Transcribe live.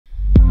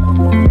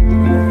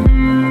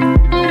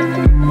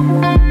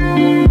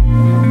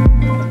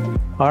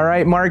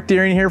right, Mark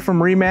Deering here from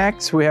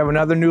Remax. We have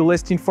another new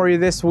listing for you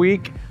this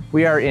week.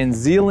 We are in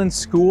Zeeland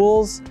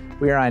Schools.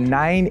 We are on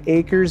 9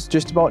 acres,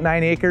 just about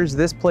 9 acres.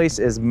 This place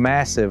is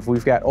massive.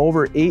 We've got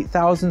over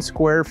 8,000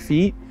 square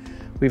feet.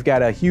 We've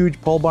got a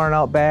huge pole barn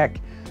out back.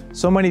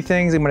 So many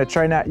things. I'm gonna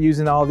try not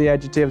using all the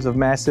adjectives of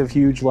massive,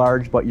 huge,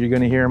 large, but you're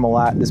gonna hear them a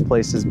lot. This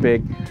place is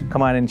big.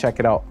 Come on in and check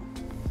it out.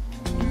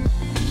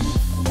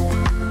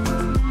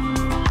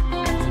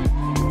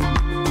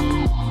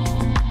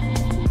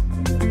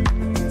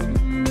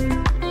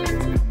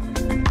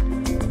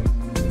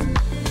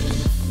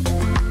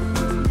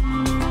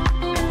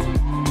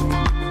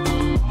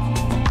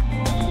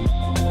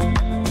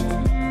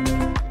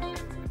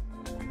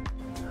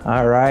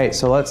 All right,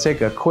 so let's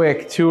take a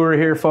quick tour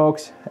here,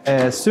 folks.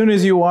 As soon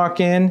as you walk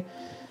in,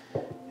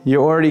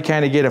 you already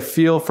kind of get a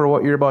feel for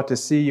what you're about to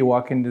see. You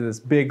walk into this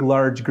big,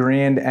 large,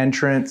 grand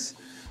entrance,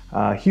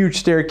 huge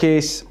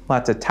staircase,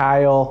 lots of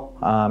tile.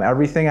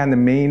 Everything on the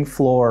main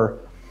floor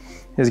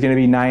is gonna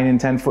be 9 and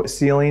 10-foot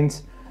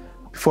ceilings.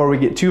 Before we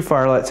get too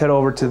far, let's head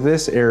over to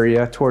this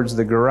area towards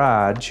the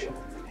garage.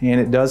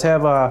 And it does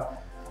have a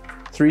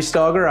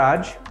 3-stall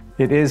garage.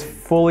 It is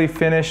fully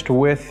finished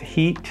with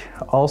heat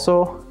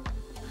also.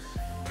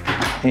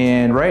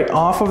 And right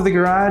off of the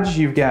garage,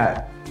 you've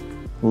got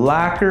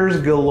lockers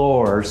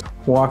galore.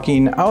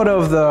 Walking out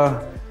of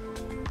the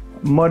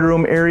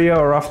mudroom area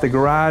or off the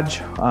garage,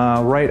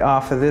 right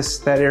off of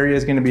that area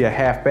is gonna be a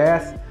half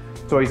bath.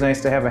 It's always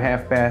nice to have a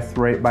half bath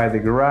right by the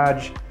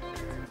garage.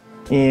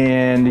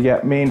 And you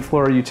got main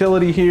floor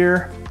utility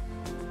here.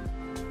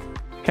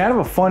 Kind of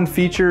a fun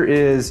feature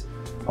is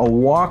a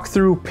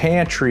walk-through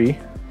pantry.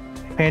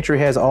 Pantry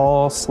has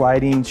all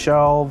sliding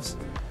shelves.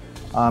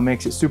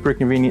 Makes it super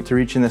convenient to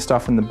reach in the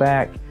stuff in the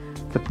back.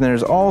 But then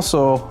there's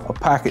also a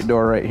pocket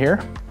door right here.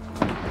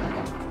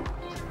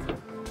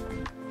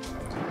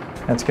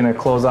 That's gonna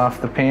close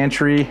off the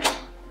pantry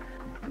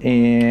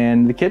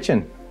and the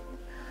kitchen.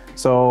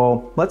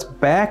 So let's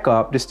back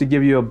up just to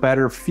give you a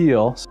better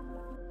feel.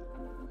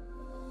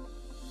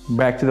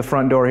 Back to the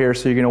front door here.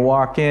 So you're gonna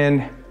walk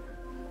in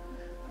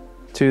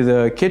to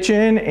the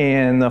kitchen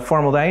and the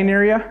formal dining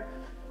area.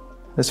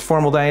 This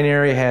formal dining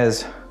area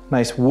has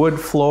nice wood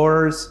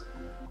floors,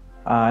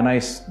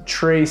 nice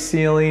tray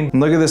ceiling.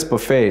 And look at this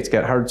buffet. It's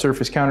got hard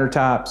surface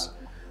countertops,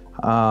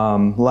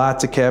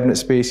 lots of cabinet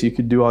space. You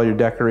could do all your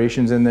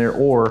decorations in there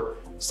or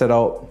set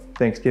out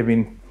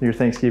your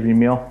Thanksgiving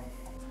meal.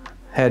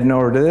 Heading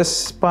over to this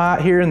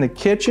spot here in the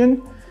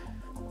kitchen.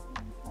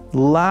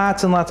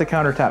 Lots and lots of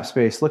countertop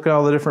space. Look at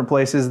all the different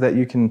places that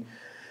you can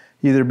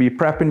either be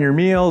prepping your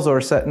meals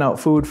or setting out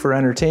food for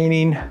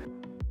entertaining.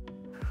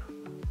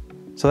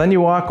 So then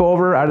you walk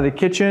over out of the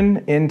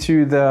kitchen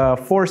into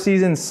the Four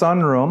Seasons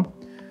sunroom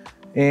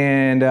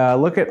and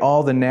look at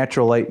all the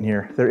natural light in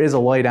here. There is a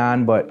light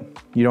on, but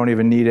you don't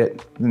even need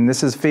it. And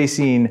this is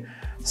facing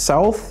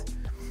south.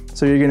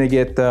 So you're gonna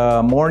get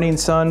the morning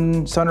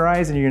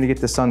sunrise and you're gonna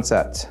get the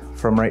sunsets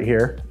from right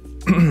here.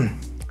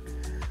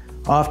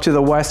 Off to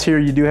the west here,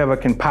 you do have a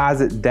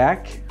composite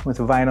deck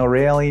with a vinyl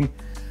railing.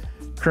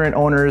 Current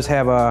owners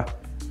have a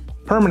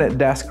permanent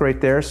desk right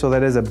there, so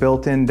that is a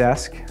built-in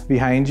desk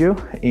behind you,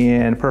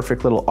 and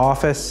perfect little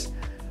office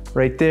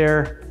right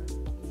there.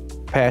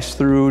 Pass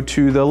through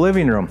to the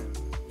living room,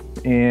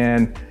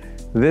 and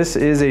this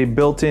is a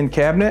built-in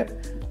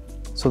cabinet,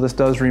 so this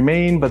does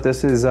remain, but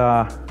this is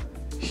a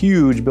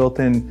huge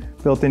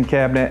built-in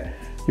cabinet.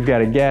 You've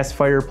got a gas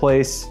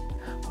fireplace.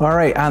 All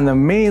right, on the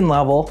main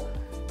level,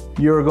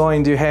 you're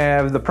going to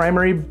have the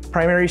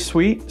primary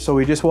suite, so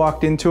we just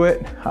walked into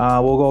it.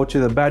 We'll go to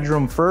the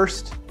bedroom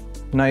first.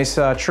 Nice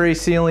tray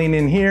ceiling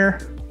in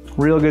here,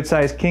 real good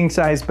size king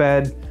size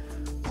bed,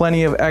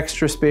 plenty of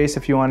extra space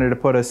if you wanted to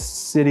put a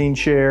sitting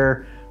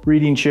chair,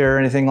 reading chair,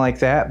 anything like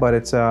that, but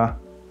it's a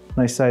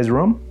nice size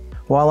room.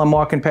 While I'm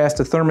walking past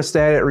the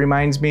thermostat, it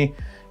reminds me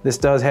this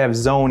does have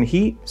zone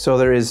heat, so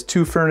there is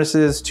 2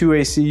 furnaces, 2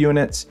 AC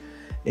units,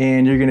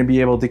 and you're gonna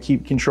be able to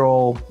keep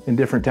control in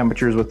different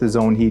temperatures with the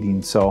zone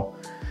heating. So,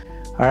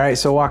 all right,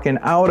 so walking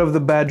out of the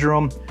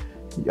bedroom,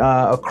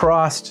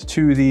 across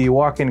to the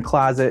walk-in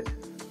closet.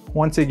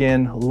 Once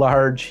again,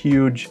 large,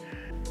 huge.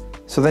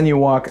 So then you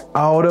walk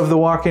out of the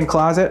walk-in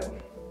closet.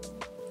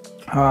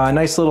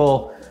 Nice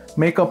little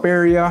makeup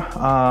area,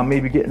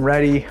 maybe getting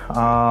ready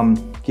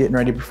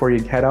before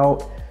you head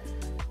out.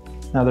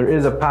 Now there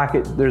is a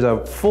pocket, there's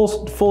a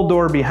full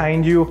door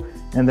behind you,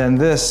 and then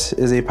this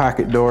is a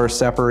pocket door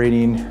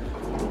separating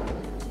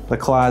the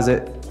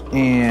closet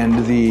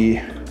and the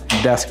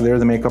desk there,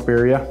 the makeup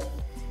area.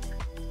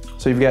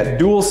 So you've got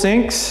dual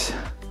sinks.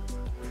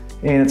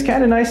 And it's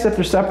kind of nice that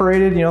they're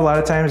separated. You know, a lot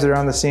of times they're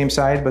on the same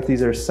side, but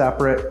these are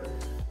separate.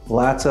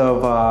 Lots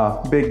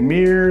of big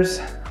mirrors,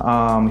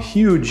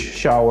 huge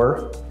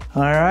shower.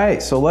 All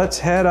right, so let's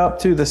head up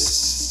to the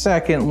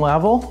second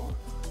level.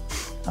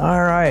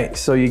 All right,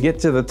 so you get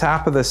to the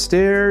top of the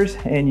stairs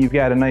and you've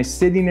got a nice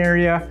sitting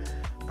area,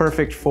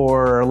 perfect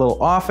for a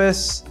little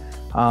office,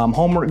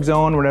 homework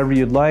zone, whatever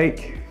you'd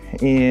like.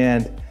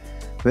 And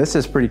this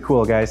is pretty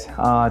cool, guys.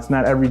 It's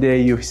not every day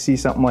you see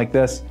something like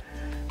this.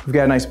 We've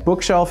got a nice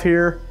bookshelf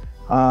here,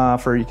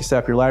 for you can set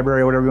up your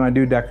library or whatever you want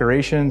to do,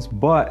 decorations,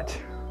 but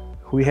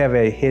we have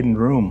a hidden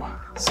room.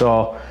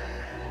 So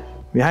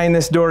behind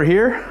this door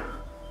here,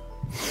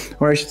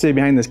 or I should say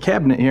behind this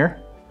cabinet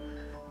here,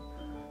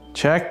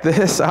 check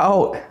this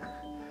out.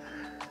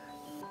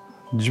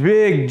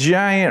 Big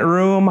giant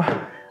room.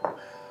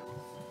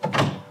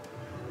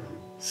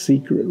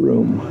 Secret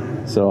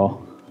room.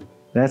 So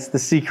that's the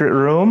secret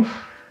room.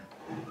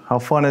 How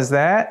fun is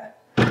that?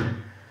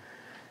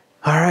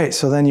 All right,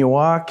 so then you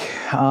walk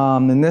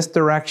in this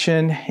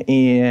direction,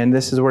 and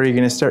this is where you're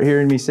gonna start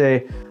hearing me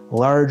say,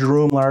 large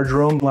room, large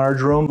room,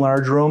 large room,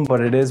 large room, but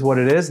it is what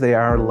it is. They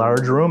are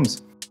large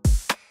rooms.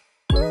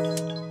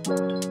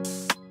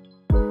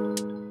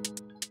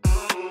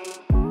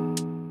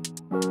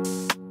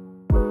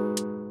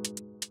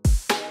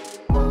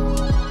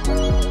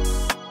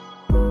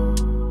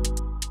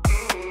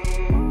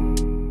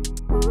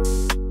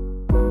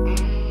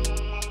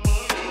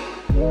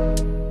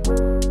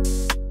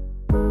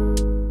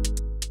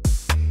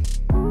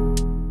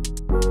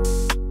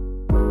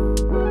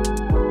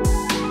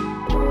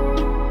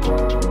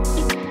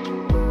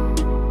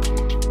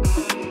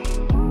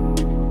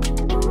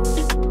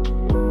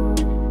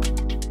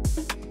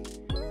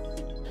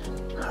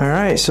 All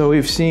right, so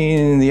we've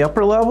seen the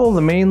upper level,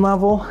 the main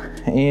level,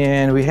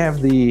 and we have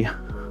the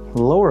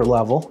lower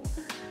level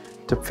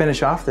to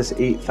finish off this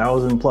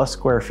 8,000 plus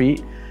square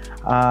feet.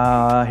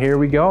 Here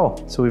we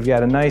go. So we've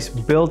got a nice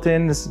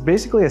built-in, this is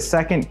basically a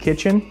second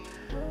kitchen,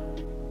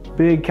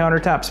 big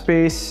countertop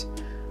space,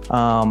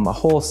 a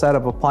whole set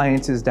of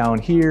appliances down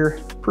here,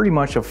 pretty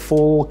much a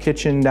full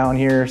kitchen down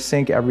here,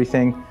 sink,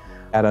 everything.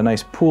 Got a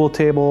nice pool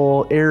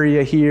table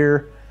area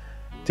here.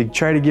 To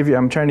try to give you,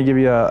 I'm trying to give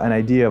you an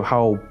idea of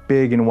how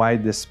big and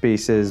wide this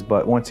space is,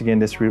 but once again,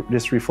 just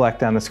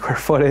reflect on the square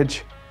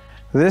footage.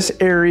 This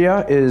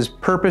area is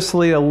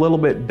purposely a little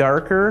bit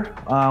darker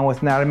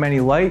with not as many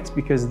lights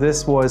because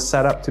this was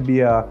set up to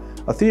be a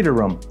theater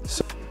room.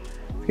 So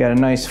we've got a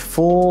nice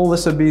full,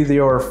 this would be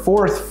your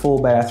fourth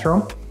full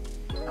bathroom.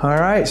 All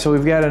right, so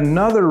we've got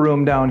another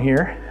room down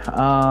here.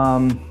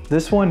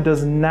 This one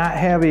does not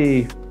have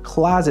a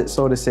closet,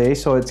 so to say,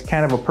 so it's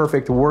kind of a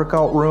perfect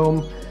workout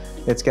room.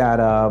 It's got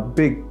a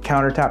big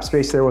countertop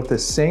space there with the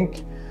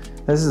sink.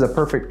 This is a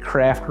perfect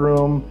craft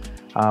room,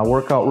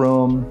 workout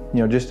room,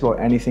 you know, just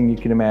about anything you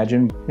can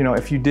imagine. You know,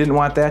 if you didn't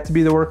want that to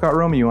be the workout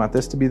room, you want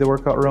this to be the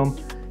workout room,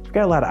 you've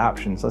got a lot of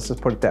options. Let's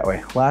just put it that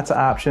way. Lots of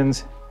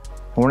options.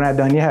 And we're not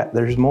done yet,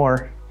 there's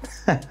more.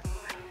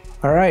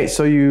 All right,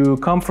 so you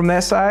come from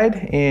that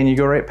side and you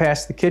go right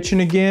past the kitchen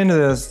again.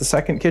 There's the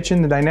second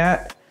kitchen, the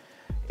dinette.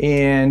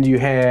 And you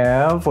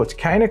have, what's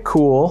kind of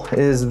cool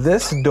is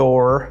this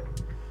door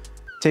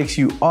takes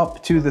you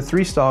up to the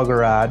 3-stall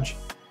garage,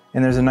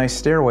 and there's a nice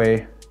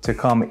stairway to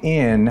come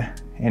in,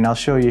 and I'll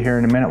show you here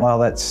in a minute why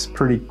that's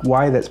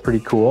pretty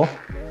cool.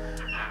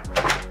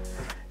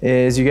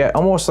 Is you got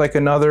almost like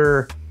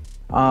another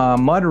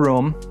mud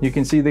room. You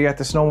can see they got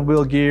the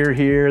snowmobile gear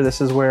here.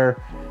 This is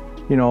where,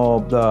 you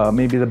know,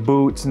 maybe the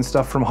boots and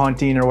stuff from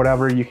hunting or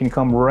whatever, you can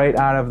come right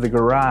out of the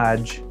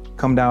garage,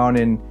 come down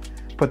and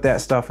put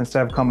that stuff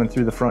instead of coming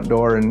through the front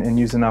door and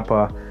using up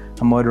a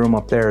mud room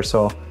up there.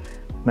 So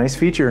nice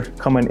feature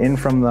coming in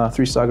from the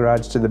 3-stall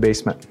garage to the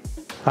basement.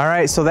 All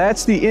right, so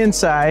that's the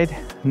inside.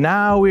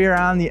 Now we are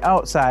on the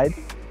outside,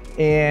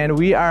 and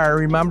we are,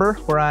 remember,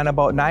 we're on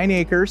about 9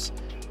 acres.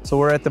 So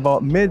we're at the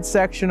about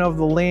midsection of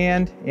the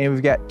land, and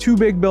we've got 2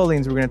 big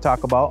buildings we're gonna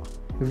talk about.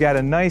 We've got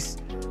a nice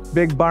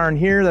big barn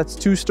here that's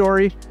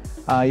 2-story.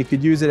 You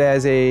could use it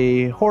as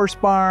a horse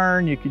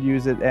barn, you could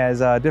use it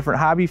as a different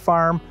hobby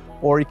farm,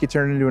 or you could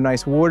turn it into a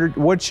nice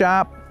wood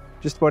shop.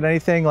 Just about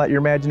anything, let your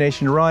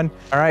imagination run.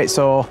 All right,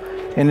 so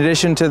in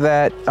addition to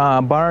that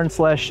barn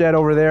slash shed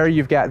over there,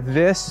 you've got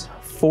this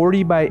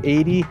 40 by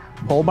 80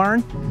 pole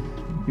barn.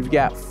 You've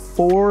got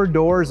 4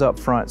 doors up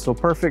front, so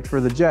perfect for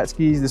the jet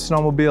skis, the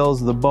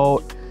snowmobiles, the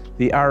boat,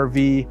 the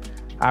RV.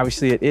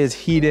 Obviously it is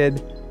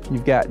heated.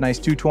 You've got nice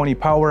 220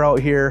 power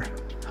out here.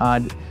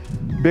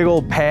 Big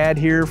old pad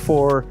here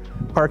for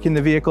parking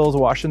the vehicles,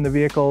 washing the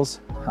vehicles.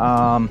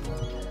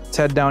 Let's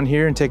head down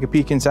here and take a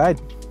peek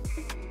inside.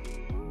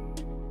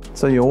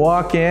 So you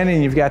walk in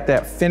and you've got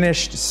that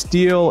finished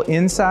steel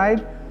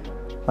inside.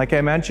 Like I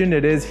mentioned,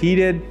 it is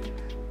heated.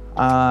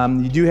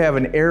 You do have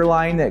an air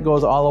line that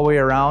goes all the way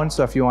around.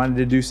 So if you wanted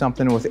to do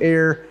something with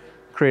air,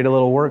 create a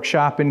little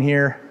workshop in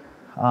here.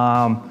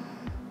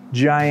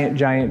 Giant,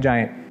 giant,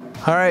 giant.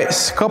 All right,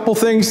 a couple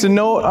things to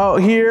note out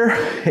here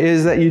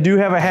is that you do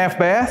have a half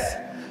bath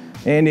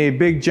and a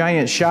big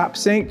giant shop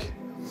sink.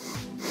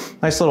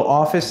 Nice little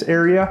office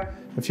area.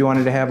 If you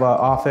wanted to have an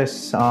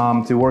office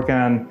to work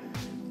on,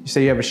 you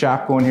say you have a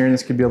shop going here, and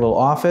this could be a little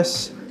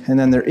office. And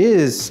then there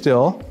is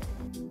still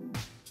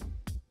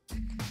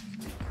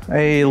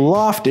a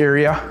loft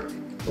area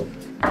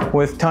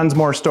with tons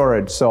more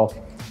storage. So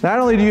not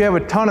only do you have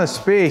a ton of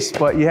space,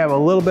 but you have a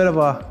little bit of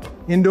a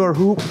indoor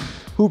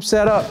hoop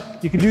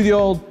setup. You can do the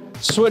old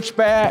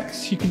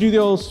switchbacks.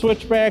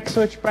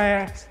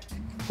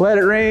 Let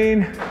it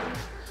rain.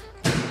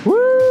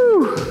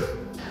 Woo!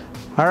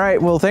 All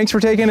right, well, thanks for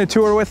taking a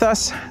tour with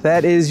us.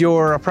 That is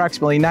your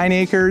approximately 9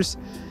 acres,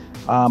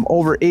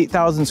 over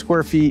 8,000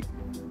 square feet,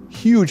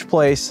 huge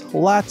place,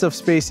 lots of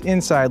space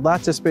inside,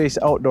 lots of space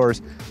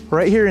outdoors.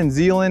 Right here in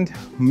Zeeland,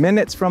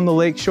 minutes from the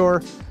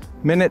lakeshore,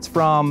 minutes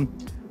from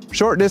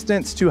short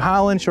distance to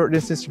Holland, short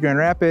distance to Grand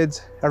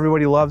Rapids.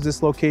 Everybody loves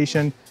this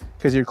location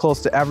because you're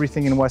close to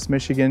everything in West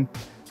Michigan.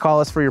 Call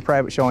us for your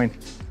private showing.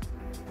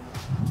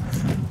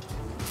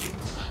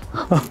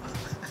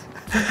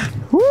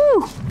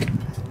 Woo!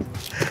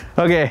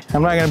 Okay,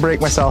 I'm not gonna break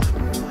myself.